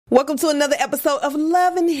Welcome to another episode of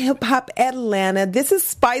Love and Hip Hop Atlanta. This is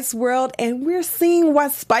Spice World, and we're seeing why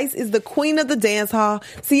Spice is the queen of the dance hall.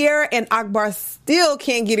 Sierra and Akbar still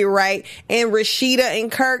can't get it right, and Rashida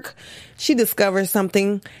and Kirk, she discovers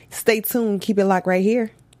something. Stay tuned. Keep it locked right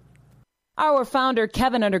here. Our founder,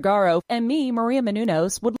 Kevin Undergaro, and me, Maria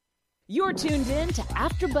Menounos, would... You're tuned in to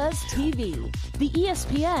AfterBuzz TV, the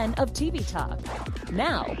ESPN of TV talk.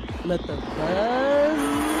 Now, let the buzz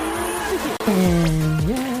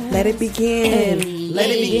begin. Let it begin. Let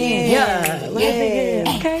it begin. Yeah. Let it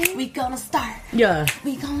begin. Okay. We gonna start. Yeah.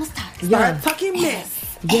 We gonna start. Start talking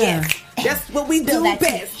mess. Yeah. That's what we do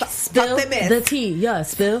best. Spill Talk that mess. the tea. Yeah.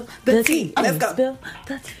 Spill The tea. Let's go. Spill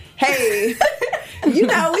the tea. Hey, you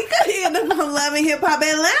know, we could end up on Love and Hip Hop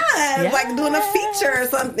Atlanta, Yeah. like doing a feature or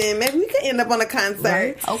something. Maybe we could end up on a concert.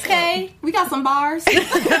 Right. Okay. We got some bars.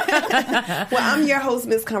 Well, I'm your host,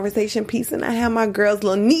 Miss Conversation Peace, and I have my girls,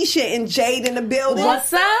 Lanisha and Jade, in the building.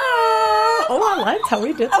 What's up? Oh, I liked how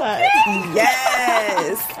we did that.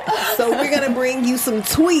 Yes. So we're going to bring you some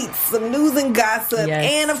tweets, some news and gossip,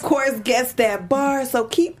 Yes. and, of course, guess that bar. So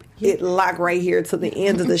keep it locked right here to the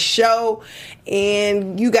end of the show.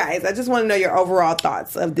 And you guys, I just want to know your overall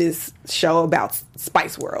thoughts of this show about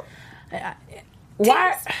Spice World.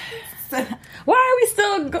 Why are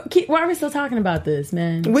we still talking about this,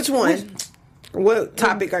 man? Which one? What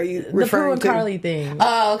topic are you The Pooh referring and to? Carly thing.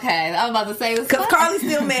 Oh, okay. I was about to say Because Carly's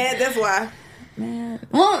still mad, that's why. Man.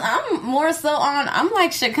 Well, I'm more so on. I'm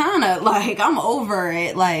like Shekinah. Like, I'm over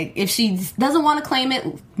it. Like, if she doesn't want to claim it,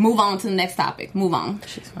 move on to the next topic. Move on.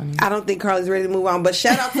 She's funny. I don't think Carly's ready to move on, but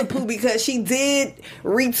shout out to Pooh because she did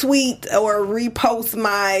retweet or repost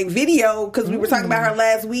my video because we were talking about her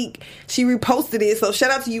last week. She reposted it, so shout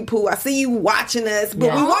out to you, Pooh. I see you watching us,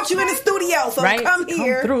 but we want you in the studio, so Right. come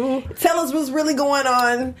here. Through. Tell us what's really going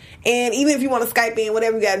on, and even if you want to Skype in,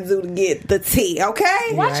 whatever you got to do to get the tea,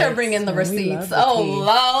 okay? Watch her Yes. bring in the We receipts. love the Oh, tea.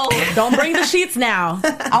 Lord. Don't bring the sheets now.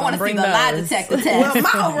 I want to see bring the lie those. detector test. Well,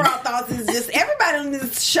 my overall thoughts is just everybody on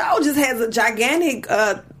this show just has a gigantic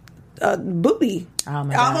booty. Oh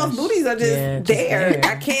my All gosh. those booties are just, Yeah, just there. there.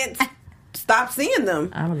 I can't stop seeing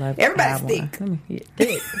them. I would love to Everybody's have one. thick. Let me-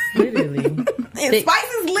 Thick. Literally. And thick.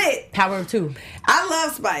 Spice is lit. Power of two. I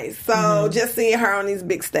love Spice. So just seeing her on this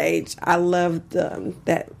big stage, I loved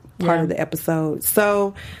that part Yeah. of the episode.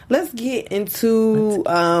 So let's get into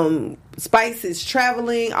Spice is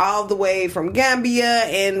traveling all the way from Gambia,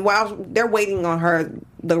 and while they're waiting on her,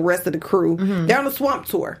 the rest of the crew, they're on a swamp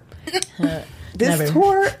tour. This Never.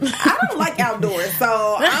 tour, I don't like outdoors,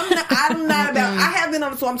 so I'm not about. I have been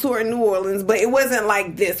on a swamp tour in New Orleans, but it wasn't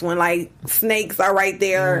like this one. Like snakes are right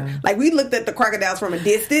there. Like we looked at the crocodiles from a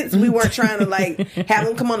distance. We weren't trying to like have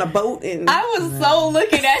them come on a boat. And I was so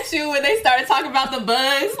looking at you when they started talking about the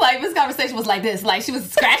bugs. Like, this conversation was like this. Like, she was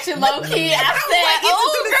scratching low key. I was said, like,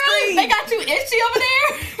 itching through the girl, screen. they got you itchy over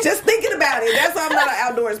there. just thinking about it, that's why I'm not an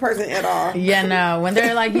outdoors person at all. Yeah, no. When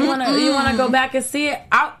they're like, you wanna go back and see it?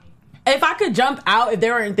 If I could jump out, if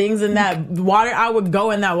there weren't things in that water, I would go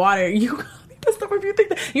in that water. You if you think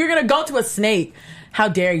that you're gonna go to a snake, how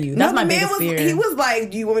dare you? That's my biggest fear. He was like,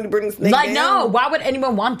 "Do you want me to bring the snake?" Like, down? no. Why would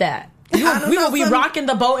anyone want that? I don't We know, would be some- rocking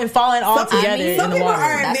the boat and falling all together in Some the people water.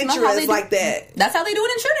 are That's not how adventurous they do- like that. That's how they do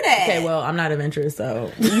it in Trinidad. Okay, well, I'm not adventurous,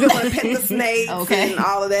 so You want to pet the snakes Okay. and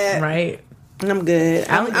all of that, right. I'm good.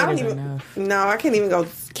 I don't Alligators even. are enough. No, I can't even go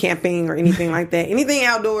camping or anything like that. Anything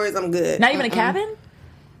outdoors, I'm good. Not even a cabin.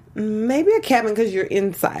 Maybe a cabin because you're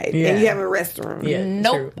inside Yeah. and you have a restroom. Yeah,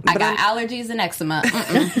 Nope. true. I got allergies and eczema.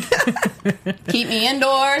 Keep me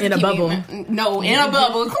indoors. In a keep bubble. No, in a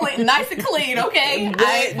bubble. Clean, nice and clean, okay?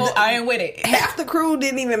 I ain't with it. Half the crew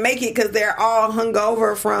didn't even make it because they're all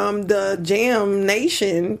hungover from the Jam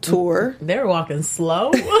Nation tour. They were walking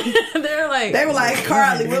slow. They're like, They were like,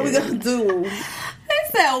 "Carly, what we gonna do?"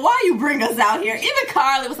 They said, why you bring us out here? Even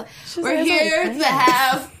Carly was like, we're said, here "It's to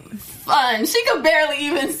have fun." She could barely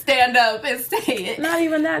even stand up and say it. not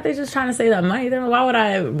even that. They're just trying to say that money. Then why would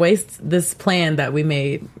I waste this plan that we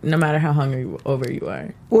made, no matter how hungover you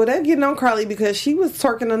are? Well, they're getting on Carly because she was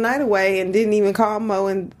twerking the night away and didn't even call Mo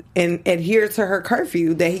and adhere to her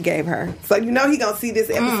curfew that he gave her. So you know he gonna see this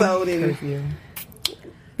episode and Curfew.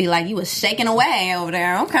 Be like, you was shaking away over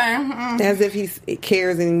there. Okay. as if he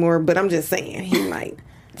cares anymore. But I'm just saying he might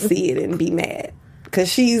see it and be mad because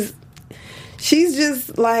she's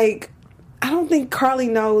just like, I don't think Carly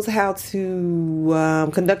knows how to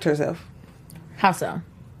conduct herself. How so?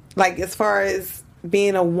 Like as far as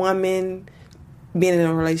being a woman, being in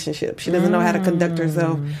a relationship, she doesn't know how to conduct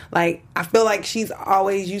herself. Like I feel like she's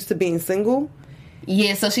always used to being single.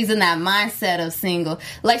 Yeah, so she's in that mindset of single.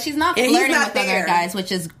 Like, she's not And he's flirting not with there. other guys,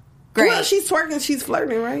 which is great. Well, she's twerking, she's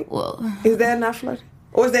flirting, right? Well, Is that not flirting?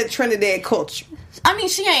 Or is that Trinidad culture? I mean,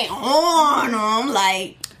 she ain't on them.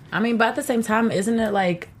 Like, I mean, but at the same time, isn't it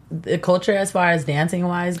like the culture as far as dancing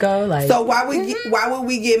wise go? Like, so why would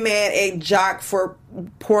we get mad at Jock for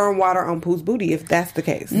pouring water on Pooh's booty if that's the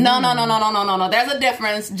case? No. There's a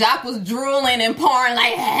difference. Jock was drooling and pouring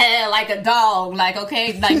like a dog. Like,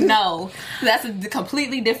 okay, like, no. That's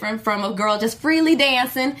completely different from a girl just freely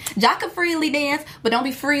dancing. Jock can freely dance, but don't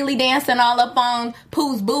be freely dancing all up on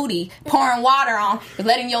Pooh's booty, pouring water on,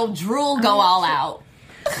 letting your drool go all out.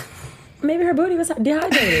 Maybe her booty was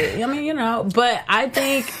dehydrated. I mean, you know, but I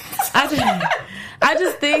just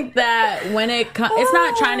think that when it's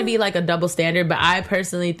not trying to be like a double standard, but I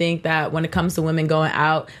personally think that when it comes to women going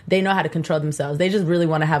out, they know how to control themselves. They just really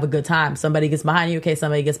want to have a good time. Somebody gets behind you, okay,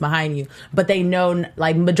 somebody gets behind you. But they know,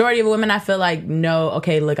 like, majority of women, I feel like, know,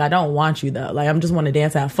 okay, look, I don't want you though. Like, I'm just want to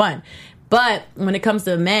dance and have fun. But when it comes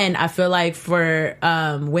to men, I feel like for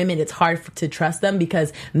women, it's hard to trust them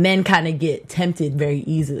because men kind of get tempted very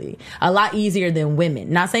easily. A lot easier than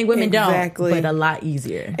women. Not saying women don't, but a lot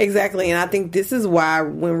easier. Exactly. And I think this is why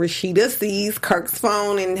when Rashida sees Kirk's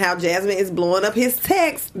phone and how Jasmine is blowing up his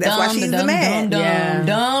text, that's why she's mad.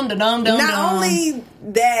 Not only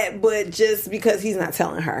that, but just because he's not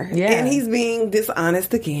telling her. Yeah. And he's being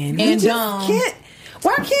dishonest again. And he just can't.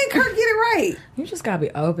 Why can't Kirk get it right? You just gotta be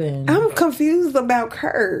open. I'm confused about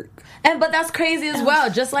Kirk. But that's crazy as well.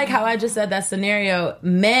 Just like how I just said that scenario,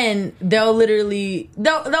 men, they'll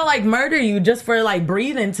like murder you just for like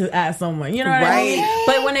breathing at someone. You know what I mean?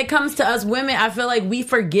 But when it comes to us women, I feel like we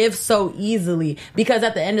forgive so easily because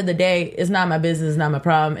at the end of the day, it's not my business, it's not my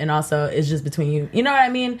problem, and also it's just between you. You know what I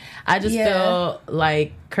mean? I just feel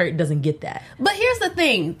like Kurt doesn't get that. But here's the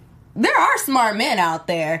thing. There are smart men out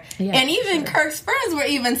there. Yeah, and even Kirk's friends were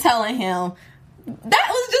even telling him, that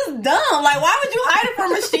was just dumb. Like, why would you hide it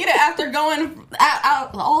from Rashida after going out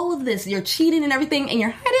all of this? You're cheating and everything, and you're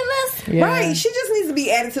hiding this? Yeah. Right. She just needs to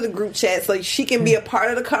be added to the group chat so she can be a part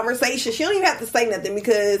of the conversation. She don't even have to say nothing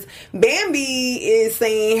because Bambi is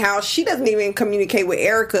saying how she doesn't even communicate with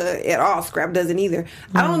Erica at all. Scrap doesn't either.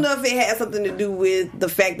 I don't know if it has something to do with the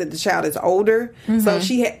fact that the child is older. So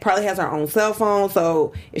she probably has her own cell phone.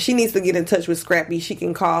 So if she needs to get in touch with Scrappy, she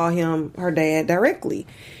can call her dad directly.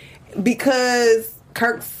 Because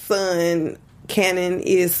Kirk's son, Cannon,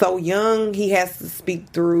 is so young, he has to speak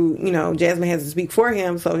through, Jasmine has to speak for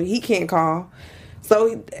him, so he can't call.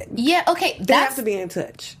 So, yeah, okay. They have to be in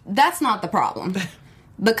touch. That's not the problem.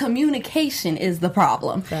 The communication is the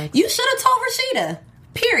problem. Thanks. You should have told Rashida.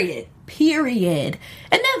 Period.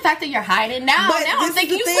 And then the fact that you're hiding now I'm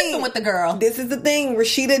thinking you're sleeping with the girl. This is the thing.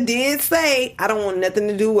 Rashida did say, I don't want nothing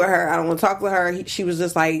to do with her. I don't want to talk to her. She was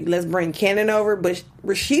just like, let's bring Cannon over. But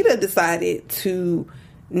Rashida decided to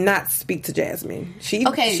not speak to Jasmine. She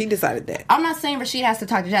decided that. I'm not saying Rashida has to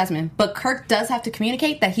talk to Jasmine, but Kirk does have to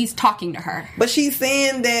communicate that he's talking to her. But she's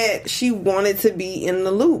saying that she wanted to be in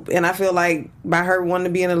the loop. And I feel like by her wanting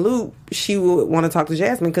to be in the loop, she would want to talk to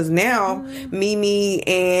Jasmine. Because now Mimi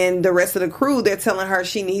and the rest of the crew, they're telling her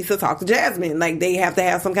she needs to talk to Jasmine. Like, they have to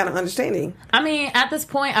have some kind of understanding. I mean, at this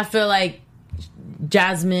point, I feel like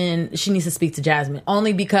Jasmine, she needs to speak to Jasmine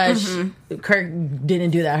only because Kirk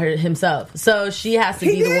didn't do that himself, so she has to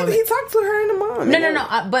be the woman. He talked to her and the mom.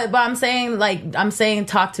 No. But I'm saying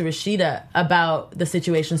talk to Rashida about the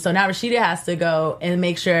situation. So now Rashida has to go and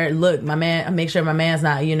make sure my man's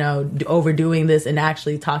not overdoing this and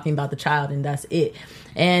actually talking about the child, and that's it.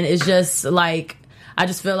 And it's just like, I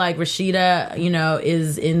just feel like Rashida,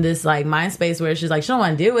 is in this like mind space where she's like, she don't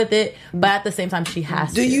want to deal with it, but at the same time she has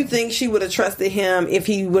to. Do you think she would have trusted him if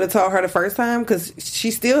he would have told her the first time? Because she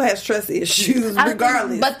still has trust issues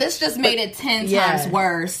regardless. But this just made it 10 times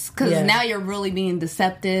worse because now you're really being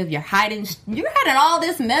deceptive. You're hiding all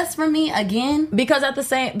this mess from me again. Because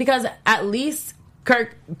at least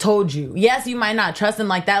Kirk told you. Yes, you might not trust him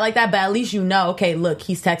like that, but at least okay, look,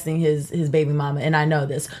 he's texting his baby mama, and I know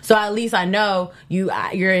this. So at least I know you're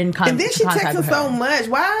in contact. And then she texts him so much.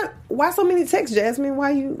 Why so many texts, Jasmine?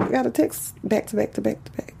 Why you got to text back to back to back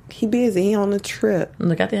to back? He busy. He on the trip.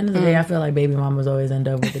 Look, at the end of the day, I feel like baby mamas always end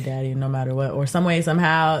up with the daddy no matter what. Or some way,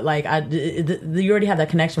 somehow, like, you already have that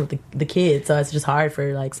connection with the kid, so it's just hard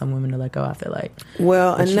for, like, some women to let go, I feel like.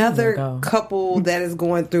 Well, another couple that is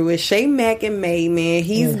going through is Shay Mack and May, man.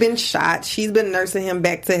 He's been shot. She's been nursing him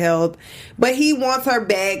back to health. But he wants her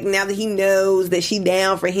back now that he knows that she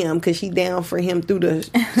down for him, because she down for him through the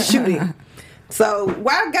shooting. So,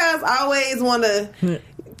 why guys always want to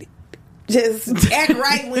just act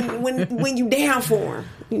right when you down for him?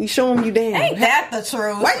 You show him you down. Ain't that the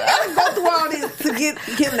truth? Why you gotta go through all this to get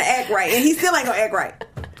him to act right? And he still ain't gonna act right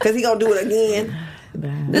because he gonna do it again.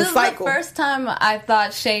 bad. This is cycle. the first time I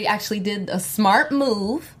thought Shay actually did a smart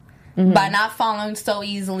move by not following so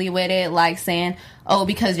easily with it, like saying, "Oh,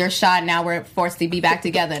 because you're shot, now we're forced to be back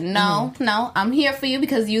together." No, I'm here for you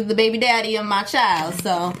because you're the baby daddy of my child.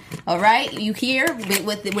 So, all right, you here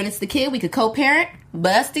with when it's the kid, we could co-parent.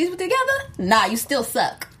 Besties together? Nah, you still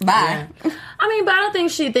suck. Bye. Yeah. I mean, but I don't think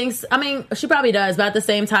she thinks. I mean, she probably does, but at the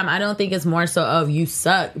same time, I don't think it's more so of you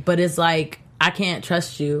suck, but it's like, I can't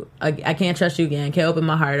trust you. I can't trust you again. Can't open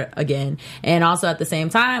my heart again. And also at the same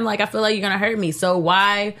time, like, I feel like you're gonna hurt me. So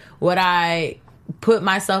why would I put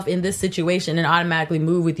myself in this situation and automatically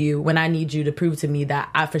move with you when I need you to prove to me that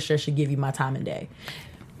I for sure should give you my time and day?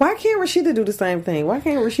 Why can't Rashida do the same thing? Why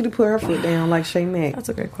can't Rashida put her foot down like Shay Mack? That's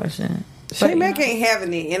a great question. Shay Mack ain't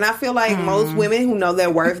having it. And I feel like most women who know their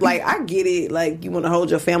worth, like, I get it, like, you want to hold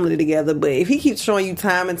your family together, but if he keeps showing you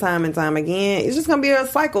time and time and time again, it's just going to be a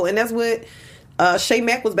cycle. And that's what Shay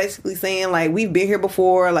Mack was basically saying, like, we've been here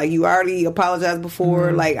before, like, you already apologized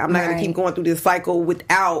before, like, I'm not going to keep going through this cycle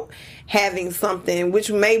without having something, which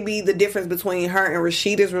may be the difference between her and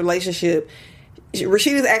Rashida's relationship.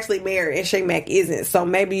 Rashida's actually married and Shay Mack isn't, so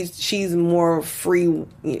maybe she's more freely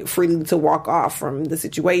to walk off from the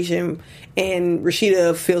situation, and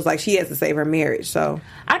Rashida feels like she has to save her marriage. So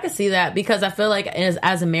I could see that, because I feel like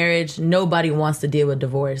as a marriage, nobody wants to deal with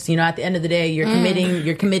divorce. You know, at the end of the day, you're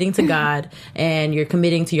committing to God, and you're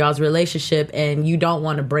committing to y'all's relationship, and you don't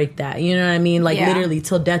want to break that. You know what I mean? Like, literally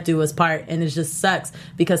till death do us part. And it just sucks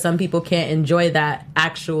because some people can't enjoy that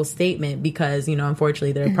actual statement because, you know,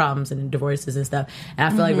 unfortunately there are problems and divorces and stuff. And I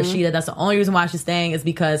feel like Rashida, that's the only reason why she's staying, is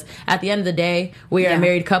because at the end of the day, we are a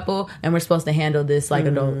married couple and we're supposed to handle this like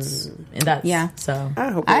adults. And that's so.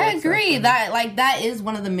 I agree that, like, that is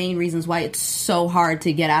one of the main reasons why it's so hard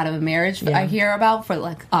to get out of a marriage. I hear about, for,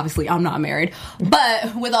 like, obviously I'm not married,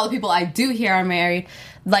 but with all the people I do hear are married,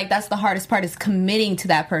 like, that's the hardest part, is committing to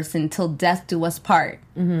that person till death do us part.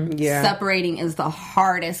 Yeah, separating is the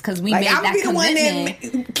hardest, because we like, made that I'll be commitment. the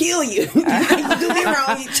one that kill you. You do me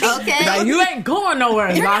wrong. You cheat. Okay. Now, you ain't going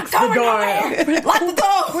nowhere. Locks the door. Lock the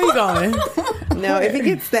door. Where you going? No, if it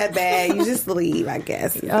gets that bad, you just leave, I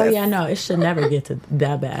guess. Oh, yeah, no, it should never get to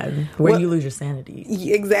that bad where you lose your sanity.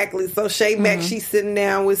 Exactly. So Shay Mack, she's sitting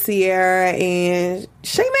down with Sierra, and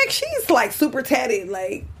Shay Mack, she's like super tatted.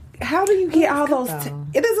 Like, how do you get all those?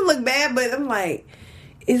 It doesn't look bad, but I'm like,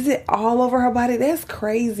 is it all over her body? That's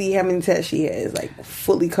crazy how many tats she has, like,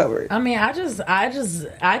 fully covered. I mean,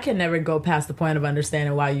 I can never go past the point of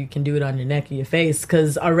understanding why you can do it on your neck or your face,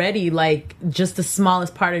 because already, like, just the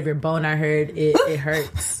smallest part of your bone, I heard, it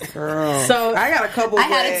hurts. Girl. So I got a couple. I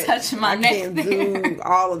had to touch my neck. I can't do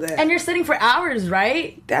all of that. And you're sitting for hours,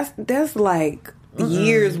 right? That's like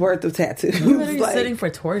years worth of tattoos. You're literally like, sitting for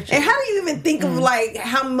torture. And how do you even think of, like,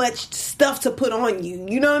 how much stuff to put on you?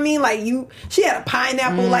 You know what I mean? Like, she had a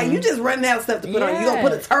pineapple. Like, you just running out of stuff to put on you. You gonna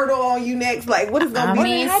put a turtle on you next? Like, what is gonna be? I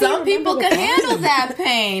mean, some people can handle that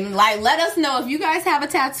pain. Like, let us know if you guys have a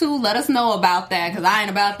tattoo. Let us know about that, because I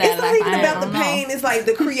ain't about that. It's not even about the pain. It's like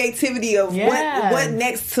the creativity of what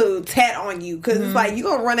next to tat on you, because it's like you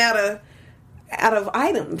gonna run out of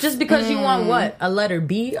items just because you want what, a letter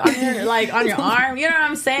B on your on your arm. You know what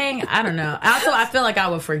I'm saying? I don't know. Also, I feel like I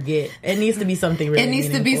would forget. It needs to be something really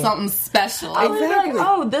meaningful. To be something special. Exactly.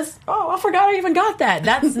 Like, I forgot I even got that.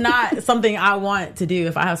 That's not something I want to do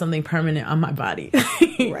if I have something permanent on my body.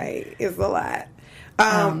 Right. It's a lot.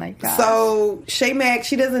 Oh my God. So Shay Mack,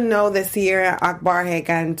 she doesn't know that Sierra and Akbar had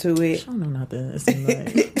gotten to it. I don't know nothing. It seems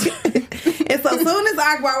like. And so soon as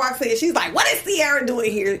Akbar walks in, she's like, "What is Sierra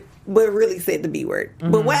doing here?" But really said the B word.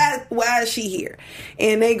 But why is she here?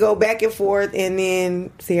 And they go back and forth, and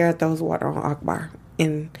then Sierra throws water on Akbar,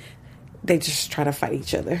 and they just try to fight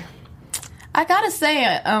each other. I gotta say,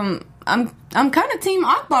 I'm kind of team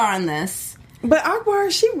Akbar on this. But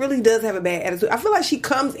Akbar, she really does have a bad attitude. I feel like she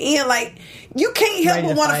comes in like, you can't help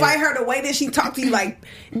but want to fight her the way that she talks to you. Like,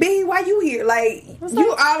 B, why you here? Like,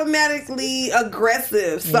 you automatically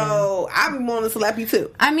aggressive. So I'm want to slap you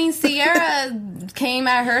too. I mean, Sierra came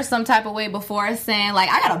at her some type of way before, saying,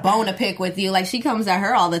 like, I got a bone to pick with you. Like, she comes at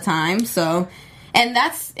her all the time. So,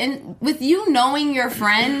 and with you knowing your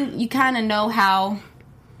friend, you kind of know how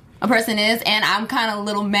a person is, and I'm kind of a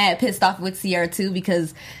little pissed off with Sierra too,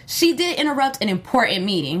 because she did interrupt an important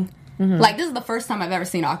meeting. Like, this is the first time I've ever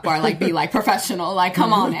seen Akbar, like, be, like, professional. Like,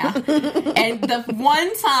 come on now. And the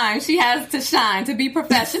one time she has to shine to be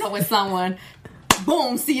professional with someone,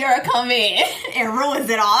 boom, Sierra come in and ruins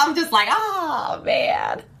it all. I'm just like, oh,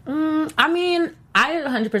 man. I mean, I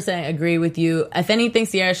 100% agree with you. If anything,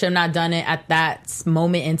 Sierra should have not done it at that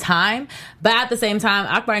moment in time. But at the same time,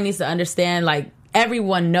 Akbar needs to understand, like,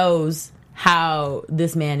 everyone knows how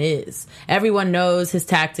this man is. Everyone knows his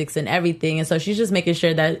tactics and everything, and so she's just making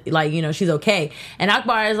sure that, like, you know, she's okay. And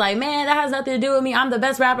Akbar is like, man, that has nothing to do with me. I'm the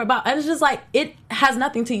best rapper. And it's just like, it has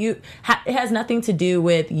nothing to do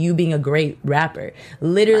with you being a great rapper.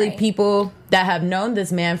 Literally, people that have known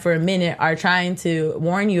this man for a minute are trying to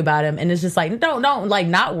warn you about him, and it's just like, don't like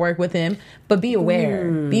not work with him, but be aware,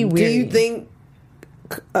 be wary. Do you think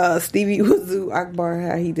Stevie would do Akbar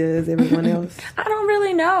how he does everyone else? I don't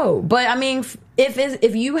really know, but I mean,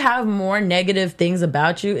 if you have more negative things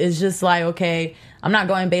about you, it's just like, okay, I'm not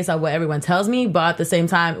going based on what everyone tells me, but at the same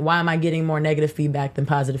time, why am I getting more negative feedback than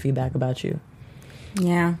positive feedback about you?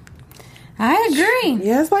 Yeah, I agree.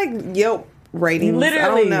 Yeah, it's like Yelp ratings.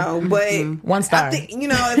 Literally. I don't know, but 1 star. I think, you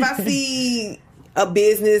know, if I see a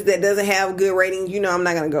business that doesn't have good ratings, you know, I'm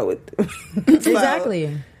not gonna go with them.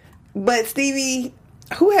 Exactly. But Stevie,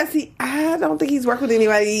 who has he? I don't think he's worked with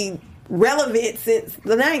anybody relevant since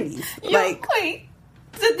the 90s. Wait,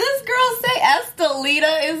 did this girl say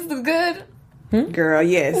Estelita is the good? Girl,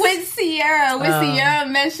 yes. With Sierra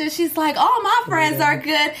mentioned, she's like, all my friends are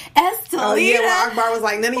good. Estelita. Oh, yeah, well, Akbar was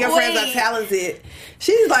like, none of your friends are talented.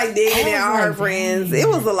 She's like digging in all her friends. It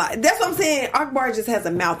was a lot. That's what I'm saying. Akbar just has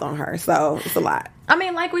a mouth on her, so it's a lot. I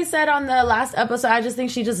mean, like we said on the last episode, I just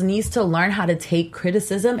think she just needs to learn how to take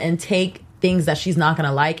criticism and take things that she's not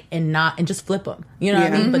gonna like and just flip them. You know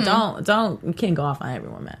what I mean? But don't you can't go off on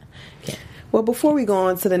everyone, man. Can't. Well, before we go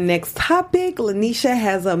on to the next topic, Lanisha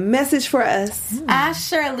has a message for us. I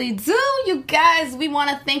surely do. You guys, we want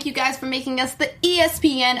to thank you guys for making us the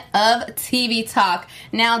ESPN of TV Talk.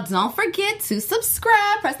 Now, don't forget to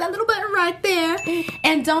subscribe. Press that little button right there.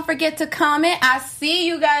 And don't forget to comment. I see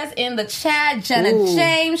you guys in the chat. Jenna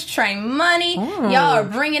James, Trey Money. Y'all are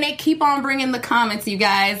bringing it. Keep on bringing the comments, you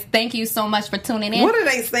guys. Thank you so much for tuning in. What are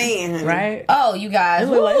they saying? Right? Oh, you guys.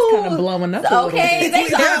 It's kind of blowing up. Okay.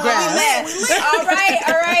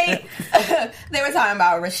 All right. They were talking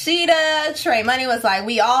about Rashida. Trey Money was like,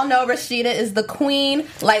 we all know Rashida is the queen.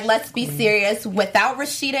 Like, let's be serious. Without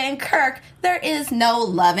Rashida and Kirk, there is no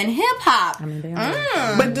Love and Hip Hop. I mean, they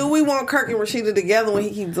are. But do we want Kirk and Rashida together when he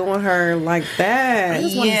keeps doing her like that? I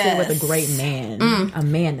just want to sit with a great man. A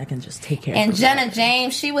man that can just take care of her. And Jenna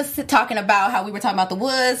James, she was talking about how we were talking about the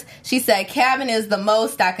Woods. She said, Cabin is the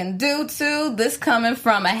most I can do to. This coming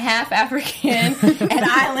from a half African and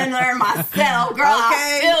Islander myself. Girl,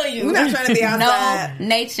 I feel you. We're not trying to be outside. No,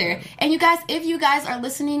 nature. And you guys, if you guys are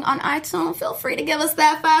listening on iTunes, feel free to give us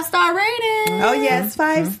that 5-star rating. Oh, yes,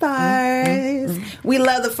 5 stars. We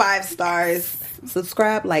love the 5 stars.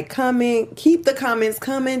 Subscribe, like, comment. Keep the comments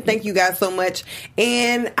coming. Thank you guys so much.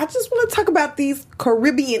 And I just want to talk about these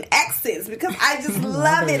Caribbean accents because I just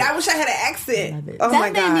love it. I wish I had an accent. Oh,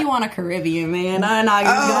 my God. That made me want a Caribbean, man. I'm not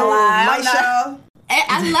going to lie. My show.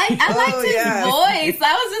 I liked his voice.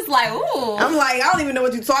 I was just like, ooh. I'm like, I don't even know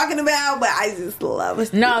what you're talking about, but I just love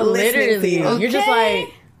it. No, literally. To you. Okay. You're just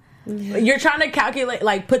like, you're trying to calculate,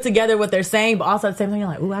 like, put together what they're saying, but also at the same time, you're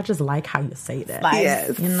like, ooh, I just like how you say that. Like,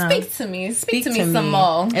 yes. You know? Speak to me some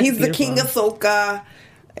more. He's the king of soca,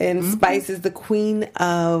 and Spice is the queen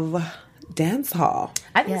of dance hall.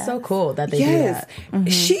 I think it's so cool that they do that.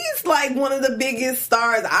 She's like one of the biggest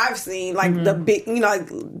stars I've seen, like the big, like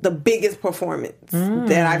the biggest performance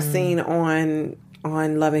that I've seen on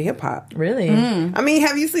Love and Hip Hop. Really? I mean,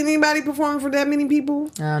 have you seen anybody perform for that many people?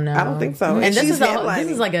 Oh, no. I don't think so. And this is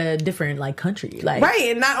like a different like country, like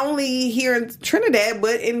right, and not only here in Trinidad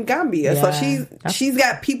but in Gambia. Yeah. So she's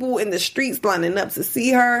got people in the streets lining up to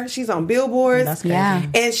see her. She's on billboards. That's crazy.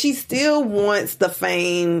 And she still wants the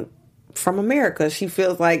fame from America. She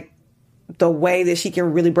feels like the way that she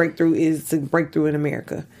can really break through is to break through in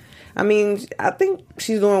America. I mean, I think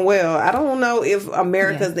she's doing well. I don't know if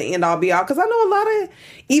America's the end all be all, because I know a lot of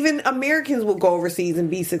even Americans will go overseas and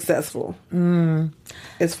be successful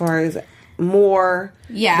as far as more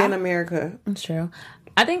than America. That's true.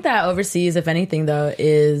 I think that overseas, if anything, though,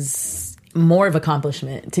 is more of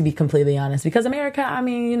accomplishment, to be completely honest, because America, I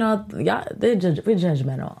mean, y'all, we're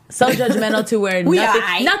judgmental, so judgmental to where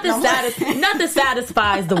nothing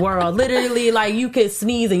satisfies the world. Literally, like, you could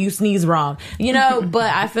sneeze and you sneeze wrong,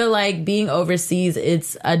 but I feel like being overseas,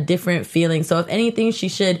 it's a different feeling. So if anything, she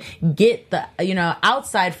should get the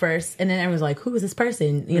outside first, and then everyone's like, who is this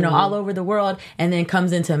person, all over the world, and then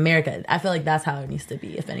comes into America. I feel like that's how it needs to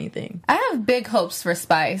be, if anything. I have big hopes for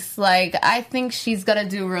Spice. Like, I think she's gonna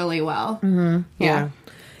do really well. Yeah,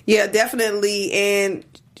 definitely. And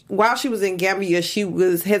while she was in Gambia, she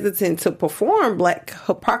was hesitant to perform Black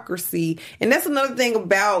Hypocrisy. And that's another thing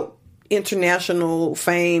about international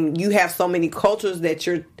fame. You have so many cultures that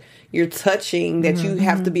you're touching that you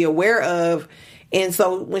have to be aware of. And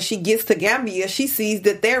so when she gets to Gambia, she sees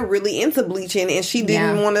that they're really into bleaching, and she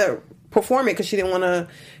didn't want to perform it because she didn't want to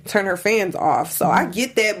turn her fans off. So I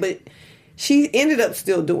get that, but she ended up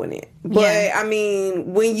still doing it. But I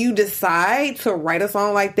mean, when you decide to write a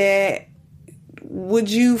song like that,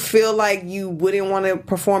 would you feel like you wouldn't want to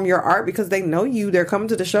perform your art because they know you, they're coming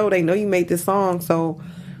to the show, they know you made this song, so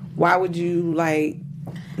why would you like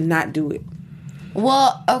not do it?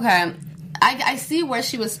 Well, okay, I see where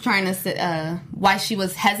she was trying to sit, why she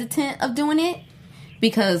was hesitant of doing it,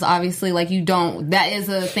 because obviously, like, you don't, that is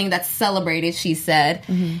a thing that's celebrated, she said,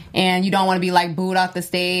 and you don't want to be like booed off the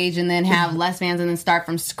stage and then have less fans and then start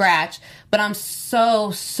from scratch. But I'm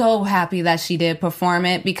so happy that she did perform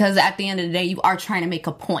it, because at the end of the day, you are trying to make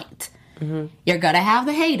a point. You're gonna have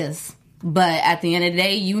the haters, but at the end of the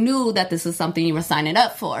day, you knew that this is something you were signing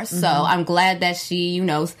up for. So I'm glad that she, you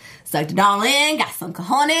know, sucked it all in, got some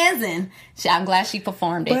cojones, and I'm glad she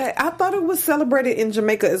performed it. But I thought it was celebrated in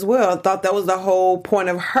Jamaica as well. I thought that was the whole point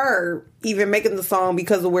of her even making the song,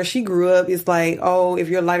 because of where she grew up. It's like, oh, if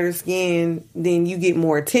you're lighter skinned, then you get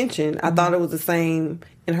more attention. I thought it was the same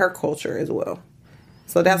in her culture as well.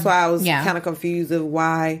 So that's why I was kind of confused of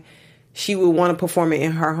why she would want to perform it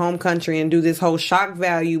in her home country and do this whole shock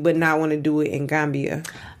value, but not want to do it in Gambia.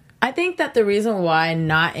 I think that the reason why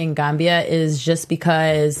not in Gambia is just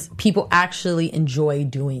because people actually enjoy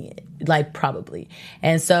doing it, like, probably.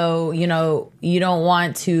 And so, you know, you don't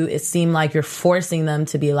want to, it seem like you're forcing them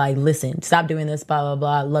to be like, listen, stop doing this, blah, blah,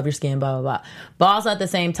 blah, love your skin, blah, blah, blah. But also at the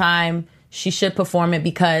same time, she should perform it,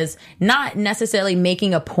 because not necessarily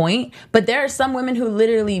making a point, but there are some women who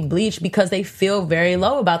literally bleach because they feel very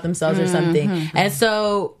low about themselves or something. And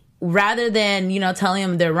so rather than, you know, telling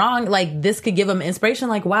them they're wrong, like, this could give them inspiration,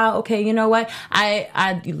 like, wow, okay, you know what,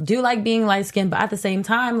 I do like being light skinned, but at the same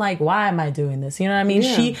time, like, why am I doing this? You know what I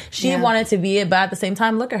mean? She wanted to be it, but at the same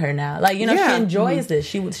time, look at her now, like, you know, she enjoys this,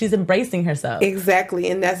 she's embracing herself. Exactly.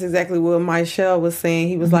 And that's exactly what Michelle was saying.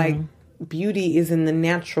 He was like, beauty is in the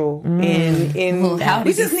natural, and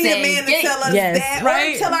we just need a man to tell us that,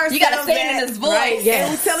 right? Or tell ourselves, you gotta say it in his voice, right?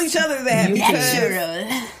 And we tell each other that,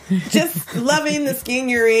 because just loving the skin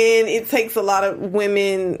you're in, it takes a lot of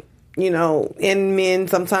women, you know, and men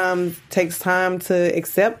sometimes takes time to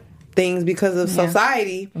accept things because of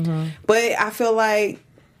society. But I feel like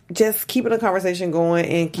just keeping a conversation going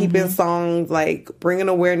and keeping songs, like, bringing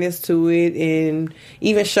awareness to it, and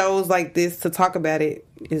even shows like this to talk about it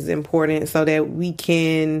is important, so that we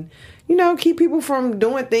can, you know, keep people from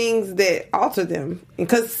doing things that alter them.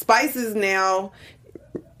 Because Spice is now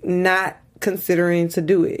not considering to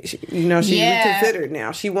do it. You know, she reconsidered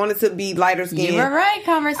now. She wanted to be lighter skinned. You were right,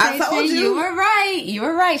 Conversation. I told you. You were right. You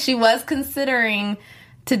were right. She was considering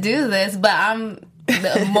to do this, but I'm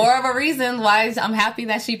more of a reason why I'm happy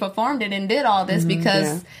that she performed it and did all this,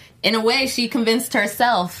 because in a way she convinced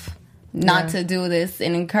herself not to do this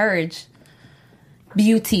and encourage.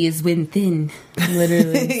 Beauty is within.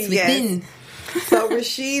 Literally. It's within. So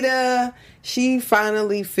Rashida, she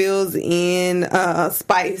finally fills in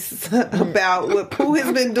Spice about what Pooh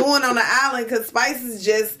has been doing on the island, because Spice is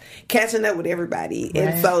just catching up with everybody. Right.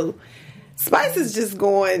 And so Spice is just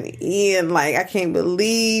going in like, I can't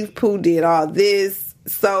believe Pooh did all this.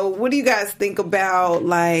 So what do you guys think about,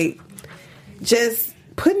 like, just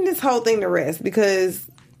putting this whole thing to rest? Because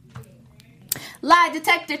lie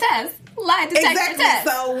detector test. Lie detector test.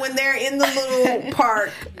 So when they're in the little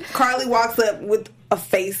park, Carly walks up with a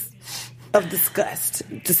face of disgust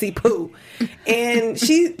to see Pooh, and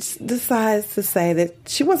she decides to say that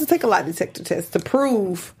she wants to take a lie detector test to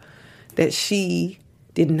prove that she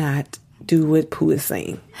did not do what Pooh is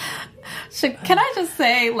saying. Can I just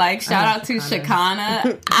say, like, shout out to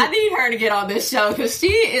Shakana. I need her to get on this show, because she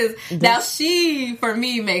is, now she, for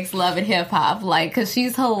me, makes love and hip hop, like, because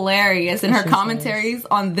she's hilarious, and her commentaries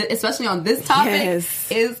on this, especially on this topic,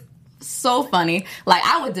 is so funny. Like,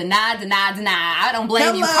 I would deny. I don't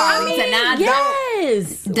blame you, Carly. Deny.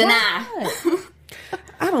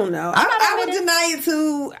 I don't know. I would deny it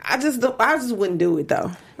too. I just wouldn't do it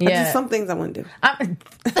though. Yeah. Some things I wouldn't do.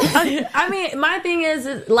 I mean, my thing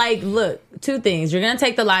is, like, look, two things. You're going to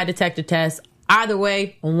take the lie detector test. Either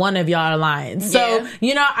way, one of y'all are lying. So,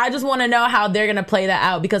 you know, I just want to know how they're going to play that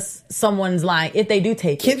out, because someone's lying if they do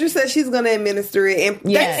take it. Kendra says she's going to administer it, and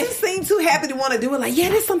they just seem too happy to want to do it. Like,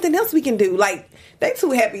 there's something else we can do. Like, they too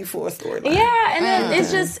happy for a storyline. Yeah, and then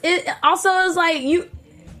it's just, it also is like, you...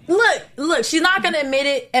 Look, she's not going to admit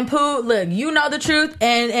it. And Pooh, look, you know the truth.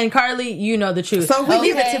 And Carly, you know the truth. So if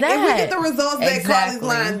we get the results that Carly's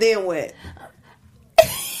lying, then what?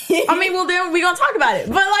 I mean, well, then we're going to talk about it.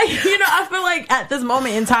 But, like, you know, I feel like at this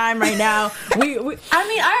moment in time right now,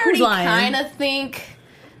 I already kind of think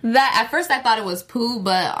That at first I thought it was Pooh,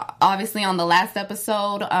 but obviously on the last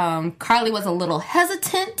episode, Carly was a little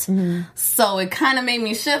hesitant, so it kind of made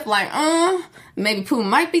me shift. Like, maybe Pooh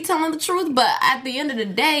might be telling the truth, but at the end of the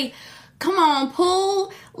day, come on,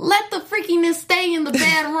 Pooh. Let the freakiness stay in the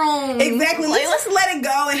bedroom. Exactly. Let's let it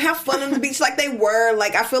go and have fun on the beach like they were.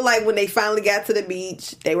 Like, I feel like when they finally got to the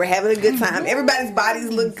beach, they were having a good time. Everybody's bodies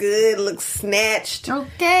look good, look snatched.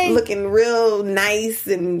 Okay. Looking real nice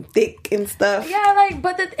and thick and stuff. Yeah, like,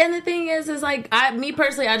 but the thing is like, me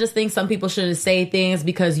personally, I just think some people shouldn't say things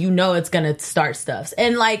because you know it's gonna start stuff.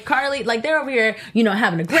 And like Carly, like they're over here, you know,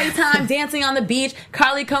 having a great time dancing on the beach.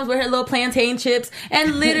 Carly comes with her little plantain chips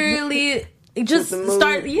and literally just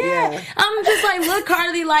start. Yeah. I'm just like, look,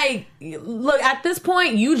 Carly, like, look, at this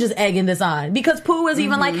point, you just egging this on because Pooh was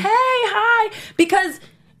even like, hey, hi, because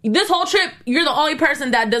this whole trip, you're the only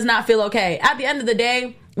person that does not feel okay. At the end of the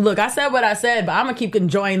day, look, I said what I said, but I'm gonna keep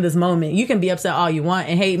enjoying this moment. You can be upset all you want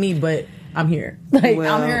and hate me, but I'm here. Like,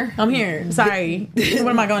 well, I'm here. Sorry. What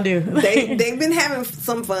am I gonna do? They've been having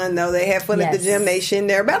some fun though. They had fun at the Gym Nation.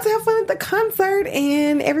 They're about to have fun at the concert,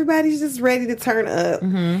 and everybody's just ready to turn up.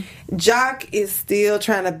 Jock is still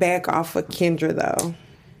trying to back off of Kendra though.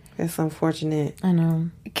 That's unfortunate. I know.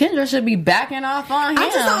 Kendra should be backing off on him. I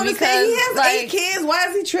just don't understand. He has like, 8 kids. Why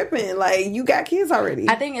is he tripping? Like, you got kids already.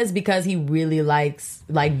 I think it's because he really likes,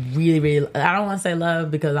 like, really, I don't want to say love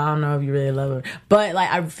because I don't know if you really love her. But, like,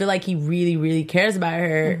 I feel like he really, really cares about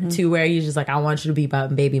her to where he's just like, I want you to be my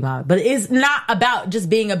baby mama. But it's not about just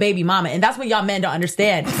being a baby mama. And that's what y'all men don't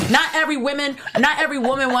understand. Not every woman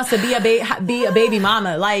wants to be a baby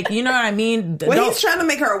mama. Like, you know what I mean? Well, he's trying to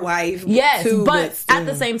make her a wife. Yes, too, but at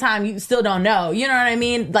the same time, you still don't know. You know what I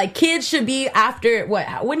mean? Like, kids should be after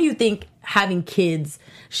what? When do you think having kids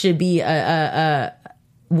should be a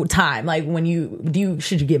time? Like, when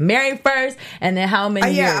should you get married first, and then how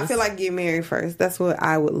many years? I feel like get married first. That's what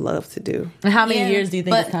I would love to do. And how many years do you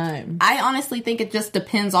think is time? I honestly think it just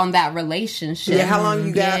depends on that relationship. Yeah, how long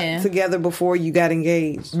you got together before you got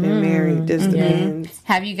engaged and married. Just depends.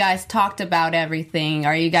 Have you guys talked about everything?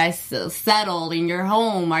 Are you guys settled in your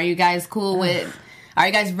home? Are you guys cool with? Are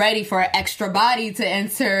you guys ready for an extra body to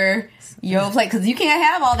enter your place? Because you can't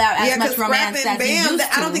have all that as much romance as you used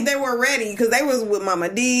to. I don't think they were ready because they was with Mama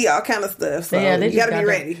D, all kind of stuff. So you gotta be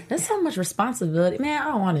ready. There's so much responsibility, man. I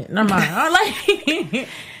don't want it. Never mind.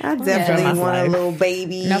 I definitely want a little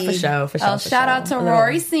baby. No, for sure. Shout out to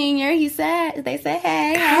Rory Senior. They said,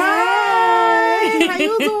 "Hey, hi, how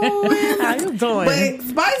you doing? How you doing?" But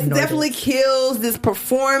Spice definitely kills this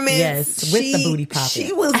performance. Yes, with the booty popping.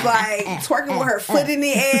 She was like twerking with her foot in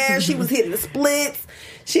the air. She was hitting the splits.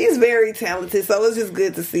 She's very talented, so it was just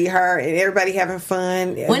good to see her and everybody having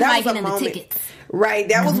fun. When am I getting the tickets? Right,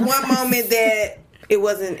 that was one moment that it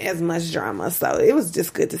wasn't as much drama, so it was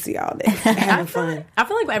just good to see all that having fun. I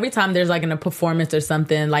feel like every time there's like a performance or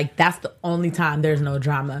something, like that's the only time there's no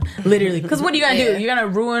drama, literally. Because what are you gonna do? You're gonna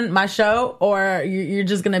ruin my show, or you're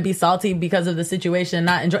just gonna be salty because of the situation and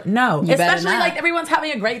not enjoy? No, especially like everyone's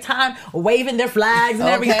having a great time, waving their flags and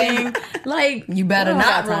everything. Like, you better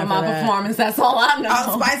not ruin my performance. That's all I know.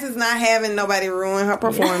 Oh, Spice is not having nobody ruin her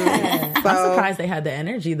performance. So. I'm surprised they had the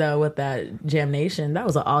energy though with that Jam Nation. That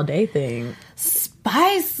was an all day thing.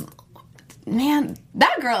 Spice, man,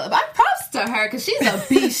 that girl, I props to her because she's a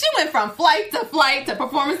beast. She went from flight to flight to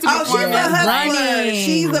performance to performance. She's a hustler.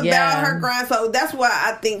 She's about her grind. So that's why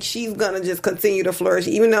I think she's going to just continue to flourish,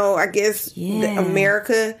 even though I guess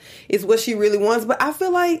America is what she really wants. But I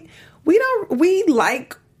feel like we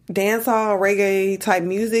like dancehall, reggae type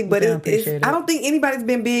music, but I don't think anybody's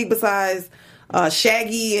been big besides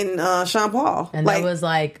Shaggy and Sean Paul. And that was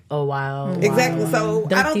like a while. Exactly. So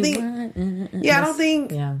I don't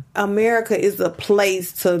think America is a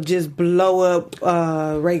place to just blow up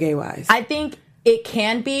reggae wise. I think it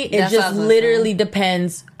can be. It just literally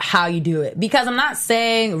depends how you do it. Because I'm not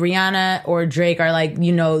saying Rihanna or Drake are like,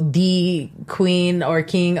 you know, the queen or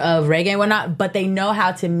king of reggae and whatnot, but they know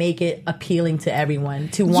how to make it appealing to everyone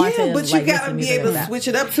to want to. But you gotta be able to switch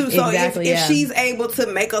it up too. So if she's able to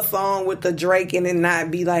make a song with the Drake and it not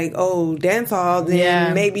be like, oh, dancehall,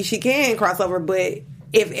 then maybe she can cross over. But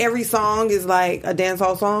if every song is like a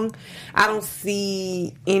dancehall song, I don't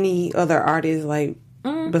see any other artists like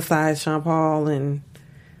besides Sean Paul. And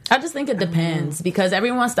I just think it depends because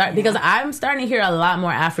because I'm starting to hear a lot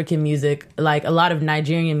more African music, like a lot of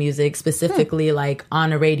Nigerian music specifically, like on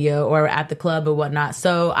the radio or at the club or whatnot.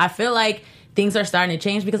 So I feel like things are starting to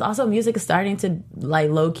change because also music is starting to like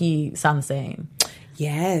low key sound the same.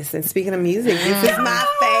 Yes, and speaking of music, this is my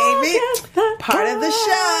favorite part of the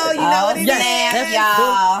show. You know what it is,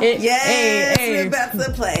 y'all. Yes, we're about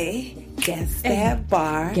to play Guess that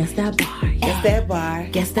bar. Guess that bar. Guess that bar.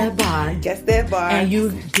 Guess that bar. Guess that bar. And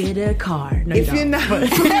you get a car. No, if you're not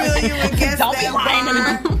familiar with Guess Don't be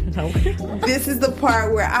That Bar, No. this is the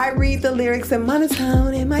part where I read the lyrics in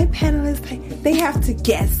monotone and my panelists, they have to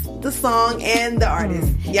guess the song and the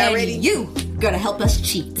artist. Y'all And ready? you gonna help us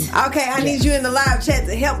cheat. Okay, I need you in the live chat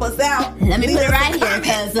to help us out. Let me Leave put it us right a here comment.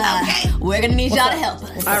 because we're gonna need y'all to help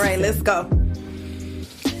us. All right, let's go.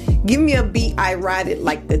 Give me a beat, I ride it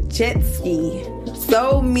like a jet ski.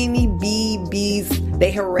 So many BBs,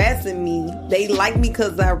 they harassing me. They like me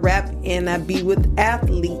cause I rap and I be with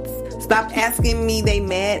athletes. Stop asking me, they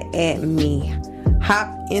mad at me.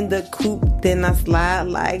 Hop in the coupe, then I slide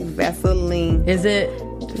like Vaseline. Is it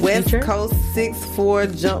West Future? Coast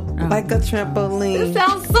 6'4", jump like a trampoline. It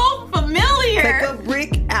sounds so familiar. Take a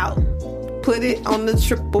brick out, put it on the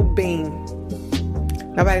triple beam.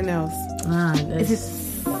 Nobody knows.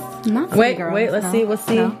 Not Wait, girl. let's see. What's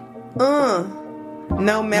C?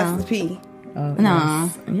 No Master P.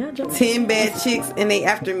 No. Yeah, just 10 bad chicks and they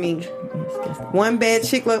after me. One bad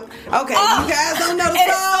chick look. Okay, you guys don't know the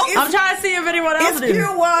song. I'm trying to see if anyone else It's do.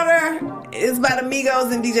 Pure Water. It's by the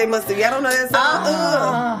Migos and DJ Mustard. Y'all don't know that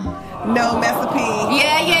song? No Master P.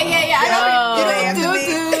 Yeah. I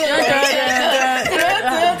know.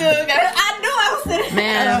 I knew I was sitting.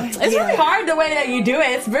 Man, it's really hard the way that you do it.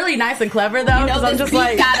 It's really nice and clever though. You know, Because I'm this just beat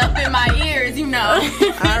like, got up in my ears. You know.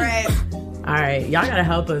 All right. y'all gotta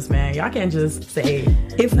help us, man. Y'all can't just say.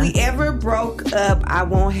 If we ever broke up, I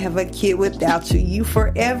won't have a kid without you. You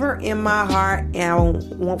forever in my heart, and I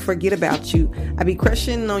won't forget about you. I be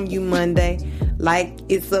crushing on you Monday like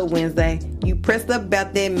it's a Wednesday. You pressed up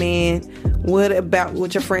about that man. What about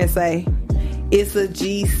what your friends say? It's a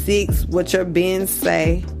G6, what your Ben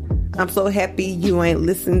say. I'm so happy you ain't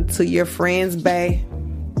listen to your friends, bae.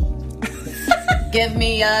 Give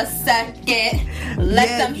me a second. Let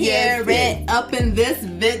them hear it up in this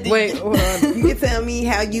video. Wait, hold on. You can tell me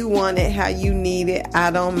how you want it, how you need it.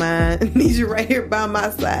 I don't mind. Need you right here by my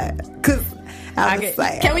side. Cause I'm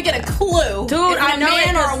sad. Can we get a clue? Dude, Is it I a know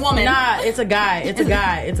man it or a woman? Nah, it's a guy. It's a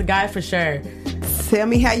guy. It's a guy for sure. Tell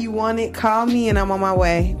me how you want it. Call me and I'm on my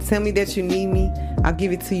way. Tell me that you need me. I'll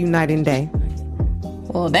give it to you night and day.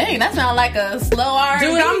 Well, dang, that sounds like a slow R&B.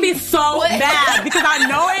 Dude, I'm gonna be so What? mad because I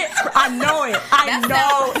know it. I know it. I That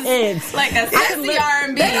know sounds it. like a sexy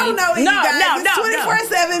R&B. They don't know it, No, you guys. no,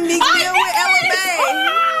 It's 24/7 Meek Mill with Ella May.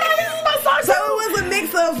 So it was a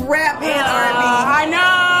mix of rap and R&B. I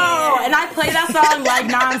know, and I play that song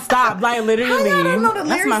like nonstop, like literally. I don't know the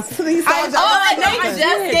That's lyrics to these songs. Oh, know, they I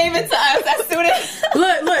just did. gave it to us as soon as...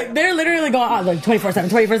 Look, they're literally going on like 24/7,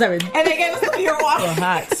 24/7. And they gave us a pure water. So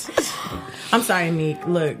hot. I'm sorry, Meek.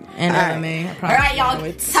 Look, and All right. LMA. All right, y'all.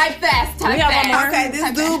 Type fast. Type We have fast. one more? Okay,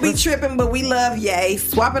 this dude be tripping, but we love Ye.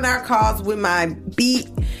 Swapping our cars with my beat.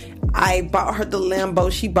 I bought her the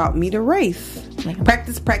Lambo. She bought me the race.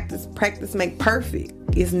 Practice, practice, practice make perfect.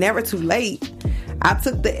 It's never too late. I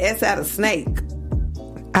took the S out of Snake.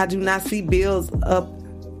 I do not see bills up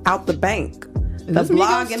out the bank. The this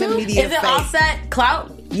blog Migos and the too? media Is it fake. Offset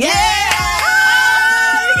Clout? Yeah!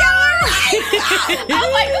 I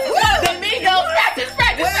was like, this is one of the Migos. Practice,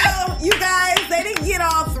 practice, practice. Well, you guys, they didn't get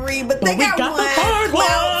all three, but they We got, got one. the third one.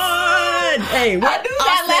 Hey, I what? knew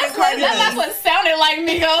that last one. That last one sounded like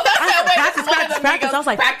Migos. I said, wait, this is one of the practice. Migos. I was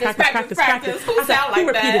like, practice. Who I said, sound who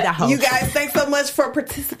like repeated that that? hoe? You guys, thanks so much for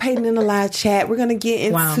participating in the live chat. We're gonna get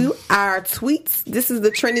into Wow. our tweets. This is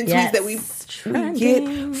the trending Yes. tweets that we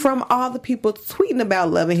get from all the people tweeting about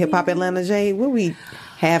Love and Hip Hop Atlanta. Jay, what we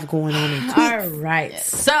have going on in tweets? All right.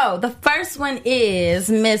 So the first one is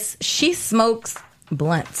Miss She Smokes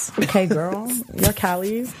Blunts. Okay, girl. Your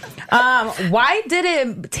Callies. Why did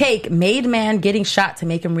it take Made Man getting shot to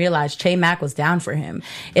make him realize Che Mack was down for him?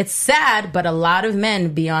 It's sad, but a lot of men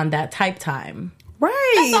be on that type time.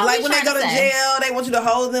 Right, all like we when they trying go to to say. jail, they want you to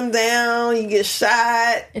hold them down. You get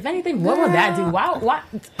shot. If anything, what would that do? Why?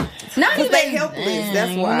 Not Cause even they helpless.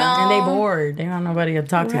 That's why. no. And they bored. They don't know nobody to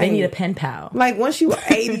talk to. They Right. need a pen pal. Like once you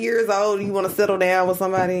 80 years old, you want to settle down with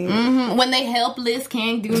somebody. When they helpless,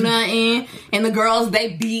 can't do nothing, and the girls they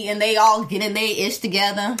beat and they all getting their ish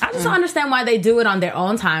together. I just don't understand why they do it on their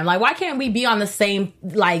own time. Like, why can't we be on the same,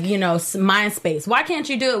 like, you know, mind space? Why can't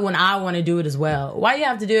you do it when I want to do it as well? Why do you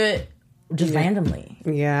have to do it just randomly?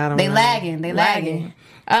 Yeah, I don't They know. lagging.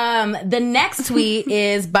 The next tweet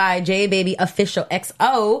is by J Baby Official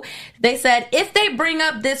XO. They said, if they bring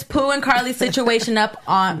up this Pooh and Carly situation up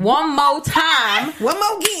on one more time, One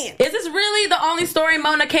more again. is this really the only story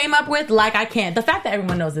Mona came up with? Like, I can't. The fact that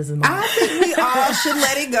everyone knows this is Mona. I think we all should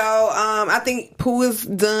let it go. I think Pooh is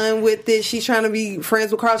done with it. She's trying to be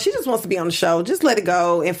friends with Carly. She just wants to be on the show. Just let it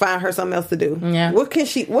go and find her something else to do. Yeah. What can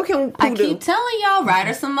Pooh I do? keep telling y'all, write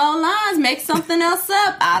her some more lines, make something else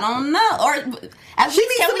up. I don't know. Or at She least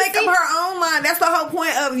needs can to we make see- up her own line. That's the whole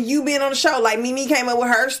point of you being on the show. Like Mimi came up with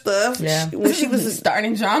her stuff. Yeah. When she was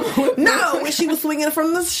starting drama. when she was swinging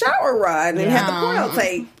from the shower rod and had the porno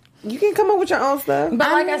tape. You can come up with your own stuff.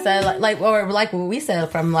 But like I said, like what we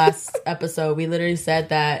said from last episode, we literally said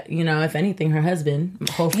that, you know, if anything, her husband,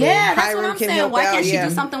 hopefully. Yeah, that's Hiram what I'm can saying. help Why out, can't she yeah.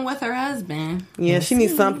 do something with her husband? Yeah, she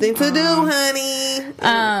needs something to do,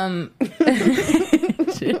 honey.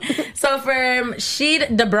 So for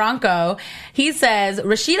Sheed DeBronco, he says,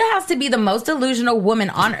 Rashida has to be the most delusional woman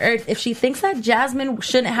on earth if she thinks that Jasmine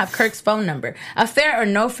shouldn't have Kirk's phone number. Affair or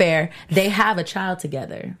no fair, they have a child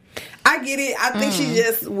together. I get it. I think she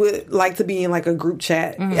just would like to be in like a group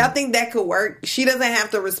chat. I think that could work. She doesn't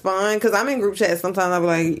have to respond because I'm in group chats. Sometimes I'll be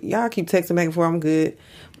like, y'all keep texting back and forth. I'm good.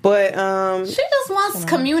 But She just wants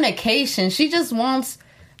communication. She just wants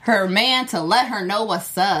her man to let her know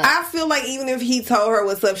what's up. I feel like even if he told her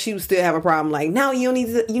what's up, she would still have a problem. Like, no, you don't need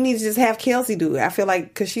to. You need to just have Kelsey do it. I feel like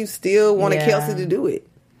because she still wanted Yeah. Kelsey to do it.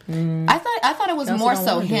 I thought it was Kelsey more don't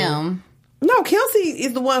so wanna do him. No, Kelsey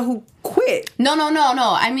is the one who quit No.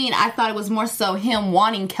 I mean, I thought it was more so him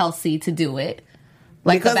wanting Kelsey to do it.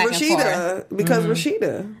 Like because the back and forth. Rashida. Because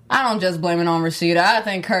Rashida. I don't just blame it on Rashida. I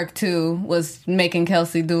think Kirk too was making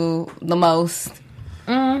Kelsey do the most.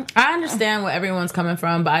 I understand where everyone's coming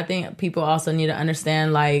from, but I think people also need to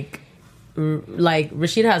understand, like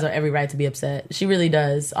Rashida has every right to be upset. She really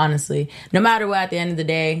does, honestly. No matter what, at the end of the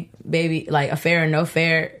day, baby, like, affair or no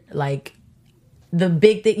fair, like, the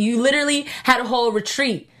big thing, you literally had a whole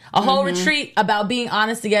retreat. A whole retreat about being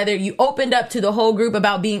honest together. You opened up to the whole group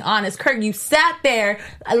about being honest. Kirk, you sat there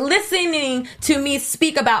listening to me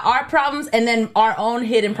speak about our problems and then our own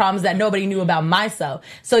hidden problems that nobody knew about myself.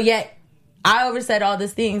 So yet, I oversaid all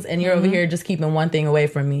these things and you're over here just keeping one thing away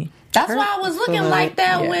from me. That's why I was looking like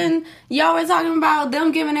that when y'all were talking about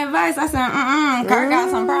them giving advice. I said, Kirk got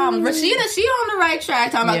some problems. Rashida, she on the right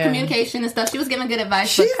track talking about communication and stuff. She was giving good advice.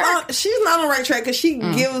 She's Kirk, she's not on the right track because she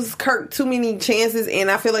gives Kirk too many chances, and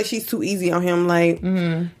I feel like she's too easy on him. Like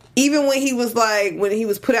even when he was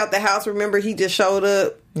put out the house, remember he just showed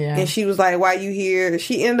up, and she was like, "Why you here?"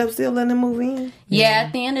 She ended up still letting him move in. yeah,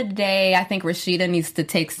 at the end of the day, I think Rashida needs to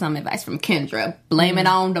take some advice from Kendra. Blame it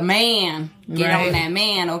on the man. Get on that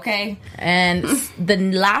man, okay? And the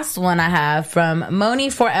last one I have from Moni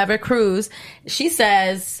Forever Cruz, she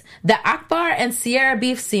says, the Akbar and Sierra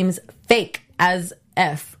beef seems fake as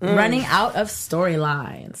F, running out of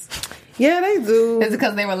storylines. Yeah, they do. Is it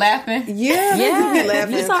because they were laughing? Yeah, they do be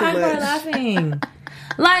laughing you saw too Akbar much. laughing.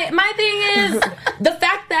 Like, my thing is, the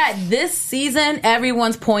fact that this season,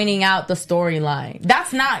 everyone's pointing out the storyline.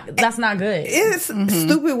 That's not good. It's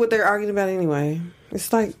stupid what they're arguing about anyway.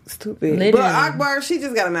 It's like stupid. Literally. But Akbar, she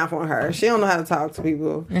just got a mouth on her. She don't know how to talk to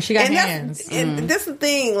people. And she got hands. And that's the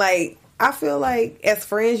thing. Like, I feel like as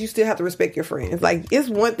friends, you still have to respect your friends. Like, it's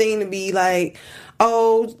one thing to be like,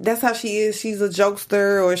 oh, that's how she is. She's a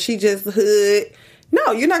jokester or she just hood.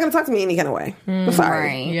 No, you're not going to talk to me any kind of way. I'm sorry.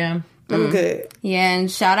 Right. Yeah. I'm good. Yeah,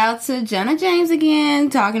 and shout out to Jenna James again,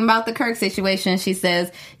 talking about the Kirk situation. She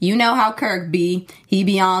says, you know how Kirk be. He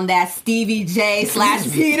be on that Stevie J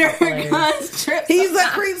 / Peter Guns trip. He's a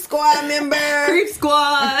Creep Squad member. Creep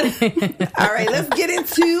Squad. All right, let's get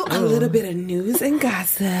into a little bit of news and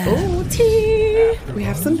gossip. Ooh, tea. We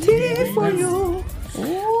have some tea for you.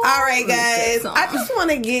 All right, guys. I just want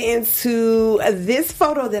to get into this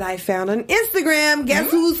photo that I found on Instagram.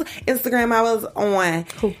 Guess whose Instagram I was on?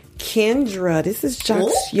 Kendra. This is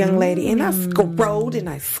Jock's young lady. And I scrolled and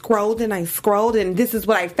I scrolled and I scrolled, and this is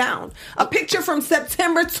what I found. A picture from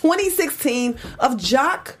September 2016 of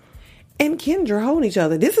Jock and Kendra holding each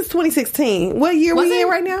other. This is 2016. What year Was we it? in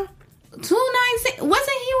right now? 296. Wasn't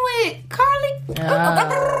he with Carly?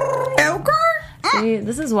 Elgar? See,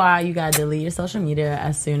 this is why you gotta delete your social media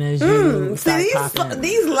as soon as you start popping.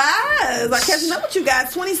 These lies are catching up with you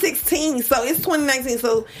guys. 2016, so it's 2019.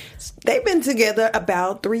 So they've been together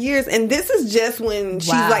about 3 years, and this is just when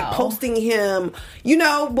she's like posting him. You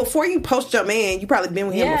know, before you post your man, you probably been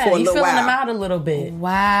with him before a you little filling while. him out a little bit.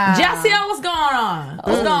 Wow. Jaciel, what's going on? What's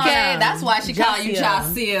going on? Okay, that's why she called you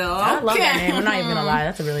Jaciel. Jaciel. I love that name. I'm not even gonna lie.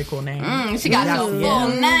 That's a really cool name. She got your full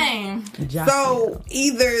name. So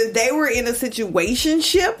either they were in a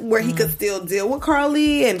situationship where he could still deal with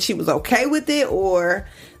Carly and she was okay with it, or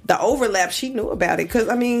the overlap, she knew about it. Because,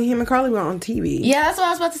 I mean, him and Carly were on TV. Yeah, that's what I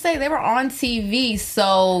was about to say. They were on TV,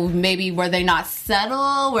 so maybe were they not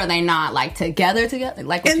settled? Were they not, like, together?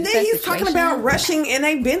 Like, and then he's talking about rushing, and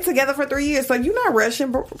they've been together for 3 years, so you're not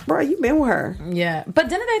rushing, bro. You've been with her. Yeah. But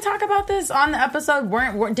didn't they talk about this on the episode?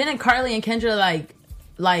 Didn't Carly and Kendra, like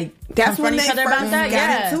that's when they each other first about that?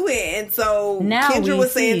 got into it, and so now Kendra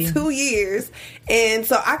was saying 2 years, and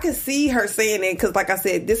so I could see her saying it because, like I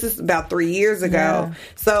said, this is about 3 years ago. Yeah.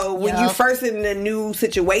 So when you first in a new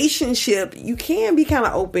situationship, you can be kind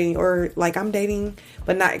of open, or like I'm dating,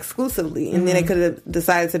 but not exclusively, and then they could have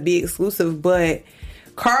decided to be exclusive, but.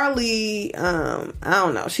 Carly, I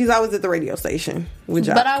don't know. She's always at the radio station with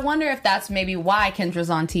Jock. But I wonder if that's maybe why Kendra's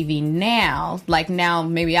on TV now. Like, now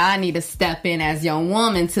maybe I need to step in as your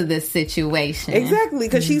woman to this situation. Exactly,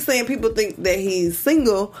 because she's saying people think that he's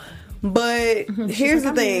single, but here's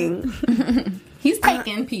the thing. He's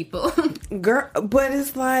taking people. Girl, but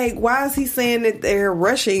it's like, why is he saying that they're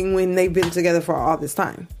rushing when they've been together for all this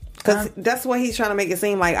time? Because that's what he's trying to make it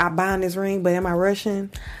seem like. I buying this ring, but am I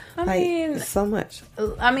rushing? I mean, so much.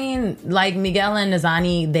 I mean, like Miguel and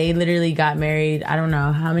Nazani, they literally got married. I don't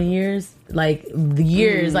know how many years, like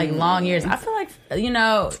years, like long years. I feel like,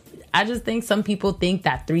 I just think some people think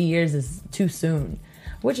that 3 years is too soon.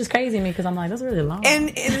 Which is crazy to me because I'm like, that's really long.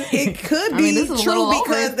 And it could be true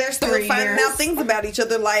because they're still finding out things about each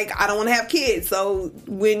other. Like, I don't want to have kids. So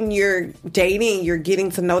when you're dating, you're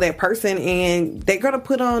getting to know that person, and they're going to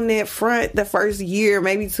put on that front the first year,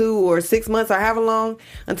 maybe 2 or 6 months or however long,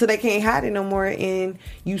 until they can't hide it no more. And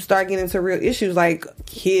you start getting into real issues like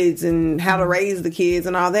kids and how to raise the kids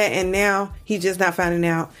and all that. And now he's just not finding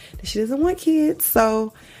out that she doesn't want kids.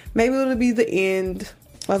 So maybe it'll be the end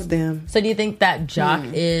of them. So do you think that Jock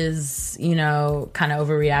is, kind of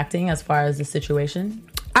overreacting as far as the situation?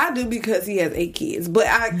 I do, because he has 8 kids. But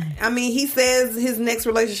I mean, he says his next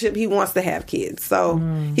relationship, he wants to have kids. So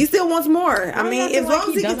he still wants more. I mean, as long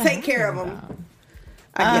as he can take care of them.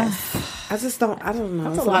 I guess. I don't know.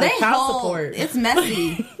 That's a lot of child support. It's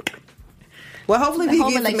messy. Well, hopefully if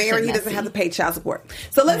he gets married, he doesn't have to pay child support.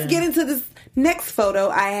 So let's get into this next photo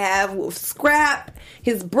I have with Scrap,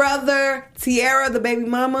 his brother, Tiara, the baby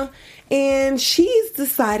mama, and she's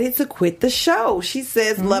decided to quit the show. She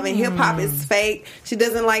says Love and Hip Hop is fake. She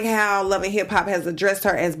doesn't like how Love and Hip Hop has addressed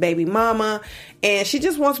her as baby mama, and she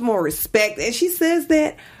just wants more respect. And she says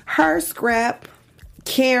that her, Scrap,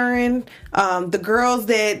 Karen, the girls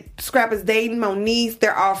that Scrap is dating, Monique,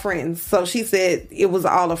 they're all friends. So she said it was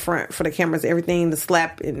all a front for the cameras, everything, the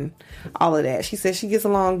slap and all of that. She said she gets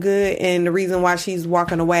along good, and the reason why she's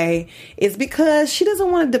walking away is because she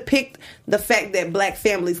doesn't want to depict the fact that black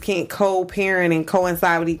families can't co-parent and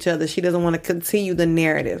coincide with each other. She doesn't want to continue the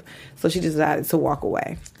narrative. So she decided to walk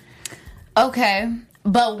away. Okay.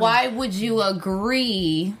 But why would you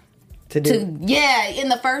agree to in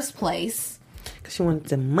the first place? She wanted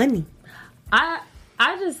the money. I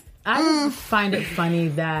just find it funny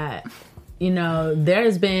that,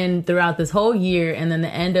 there's been throughout this whole year and then the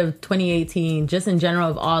end of 2018, just in general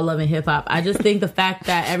of all Love and Hip Hop, I just think the fact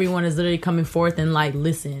that everyone is literally coming forth and like,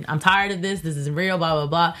 listen, I'm tired of this. This is real, blah, blah,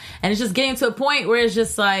 blah. And it's just getting to a point where it's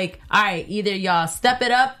just like, all right, either y'all step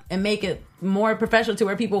it up and make it more professional to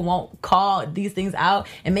where people won't call these things out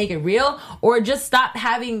and make it real, or just stop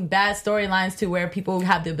having bad storylines to where people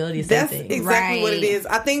have the ability to say things. That's exactly what it is.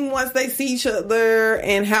 I think once they see each other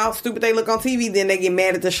and how stupid they look on TV, then they get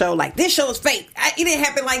mad at the show. Like, this show is fake. It didn't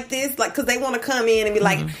happen like this. Like, because they want to come in and be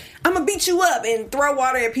like, I'm going to beat you up and throw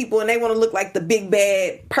water at people, and they want to look like the big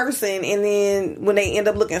bad person. And then when they end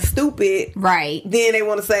up looking stupid, right, then they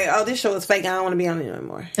want to say, oh, this show is fake. I don't want to be on it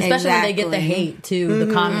anymore. Especially when they get the hate, too,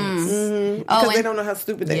 the comments. Because they don't know how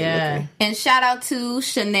stupid they are looking. And shout out to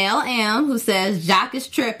Chanel M, who says, Jock is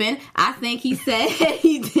tripping. I think he said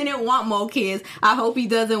he didn't want more kids. I hope he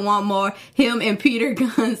doesn't want more. Him and Peter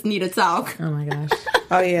Guns need to talk. Oh, my gosh.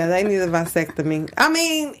 Oh, yeah, they need a vasectomy. I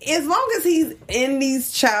mean, as long as he's in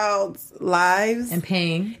these child's lives and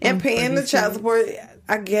paying the child support,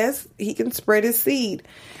 I guess he can spread his seed.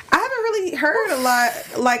 I haven't really heard a lot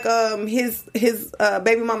like his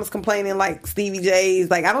baby mama's complaining like Stevie J's.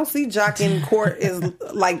 Like, I don't see Jock in court as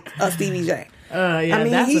like a Stevie J. Yeah, I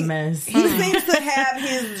mean, that's a mess. He seems to have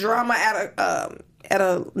his drama at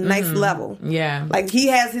a nice level. Yeah. Like, he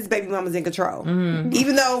has his baby mamas in control.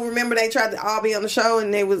 Even though, remember, they tried to all be on the show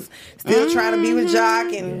and they was still trying to be with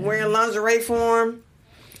Jock and wearing lingerie for him.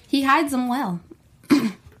 He hides them well.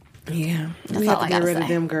 Yeah, That's we all have to I get gotta rid of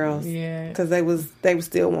say. them girls. Yeah. Because they was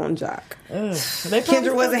still wanting Jock.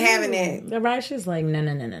 Kendra wasn't having it. Right? She's like, no.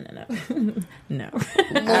 No.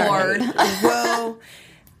 Lord. Well,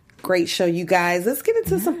 great show, you guys. Let's get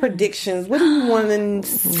into some predictions. What do you want to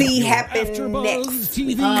see happen AfterBuzz next?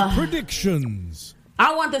 TV predictions.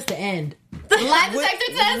 I want this to end. Lie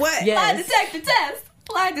detector test. What? Yes. Lie detector test.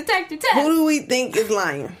 Lie detector test. Who do we think is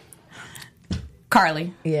lying?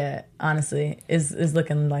 Carly. Yeah, honestly, it's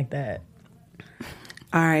looking like that.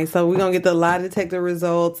 All right, so we're going to get the lie detector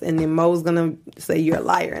results, and then Mo's going to say you're a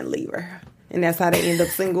liar and leave her. And that's how they end up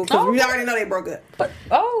single, because we already know they broke up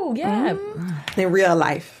Yeah. in real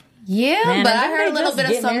life. Yeah, Man, but and I didn't heard they a little just bit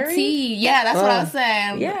of get some married? tea. Yeah, that's what I was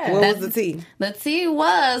saying. Yeah. What was the tea? The tea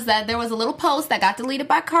was that there was a little post that got deleted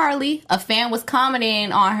by Carly. A fan was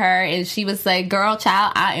commenting on her, and she would say, "Girl,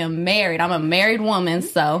 child, I am married. I'm a married woman."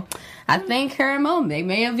 So I think her and Mo, they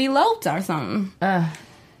may have eloped or something. Yeah.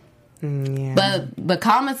 But the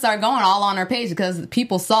comments are going all on her page because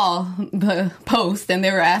people saw the post and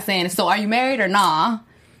they were saying, "So are you married or nah?"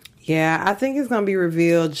 Yeah, I think it's going to be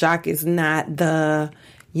revealed Jock is not the,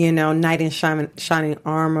 knight in shining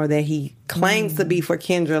armor that he claims to be for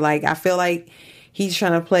Kendra. Like, I feel like he's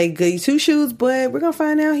trying to play goody two-shoes, but we're going to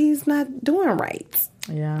find out he's not doing right.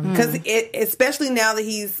 Yeah. Because especially now that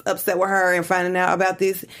he's upset with her and finding out about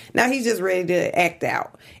this, now he's just ready to act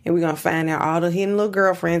out. And we're going to find out all the hidden little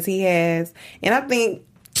girlfriends he has. And I think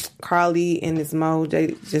Carly and this Mo,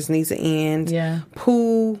 they just needs to end. Yeah.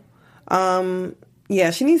 Pooh,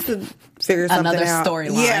 she needs to figure something Another out.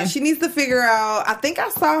 storyline. Yeah, she needs to figure out. I think I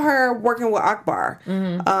saw her working with Akbar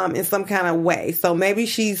in some kind of way. So maybe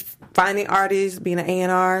she's finding artists, being an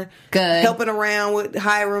A&R, Good. helping around with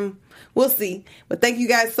Hiram. We'll see. But thank you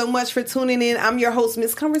guys so much for tuning in. I'm your host,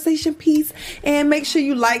 Miss Conversation Peace. And make sure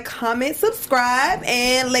you like, comment, subscribe.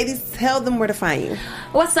 And ladies, tell them where to find you.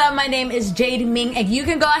 What's up? My name is Jade Ming, and you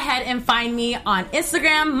can go ahead and find me on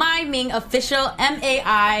Instagram, My Ming Official,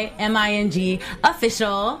 MAIMING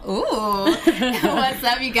Official. Ooh. What's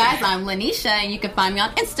up, you guys? I'm Lanisha, and you can find me on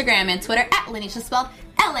Instagram and Twitter at Lanisha, spelled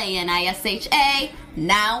LANISHA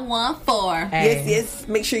 914. Yes.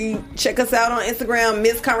 Make sure you check us out on Instagram,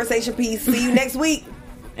 Miss Conversation Peace. See you next week.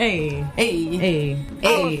 Hey.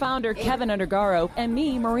 Our founder, Kevin Undergaro, and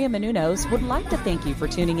me, Maria Menounos, would like to thank you for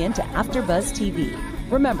tuning in to AfterBuzz TV.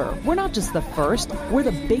 Remember, we're not just the first, we're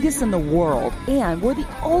the biggest in the world, and we're the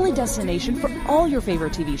only destination for all your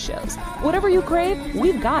favorite TV shows. Whatever you crave,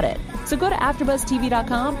 we've got it. So go to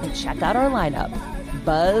AfterBuzzTV.com and check out our lineup.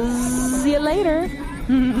 Buzz you later.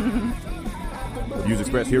 The views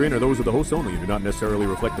expressed herein are those of the hosts only and do not necessarily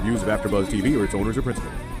reflect the views of AfterBuzz TV or its owners or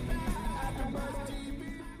principals.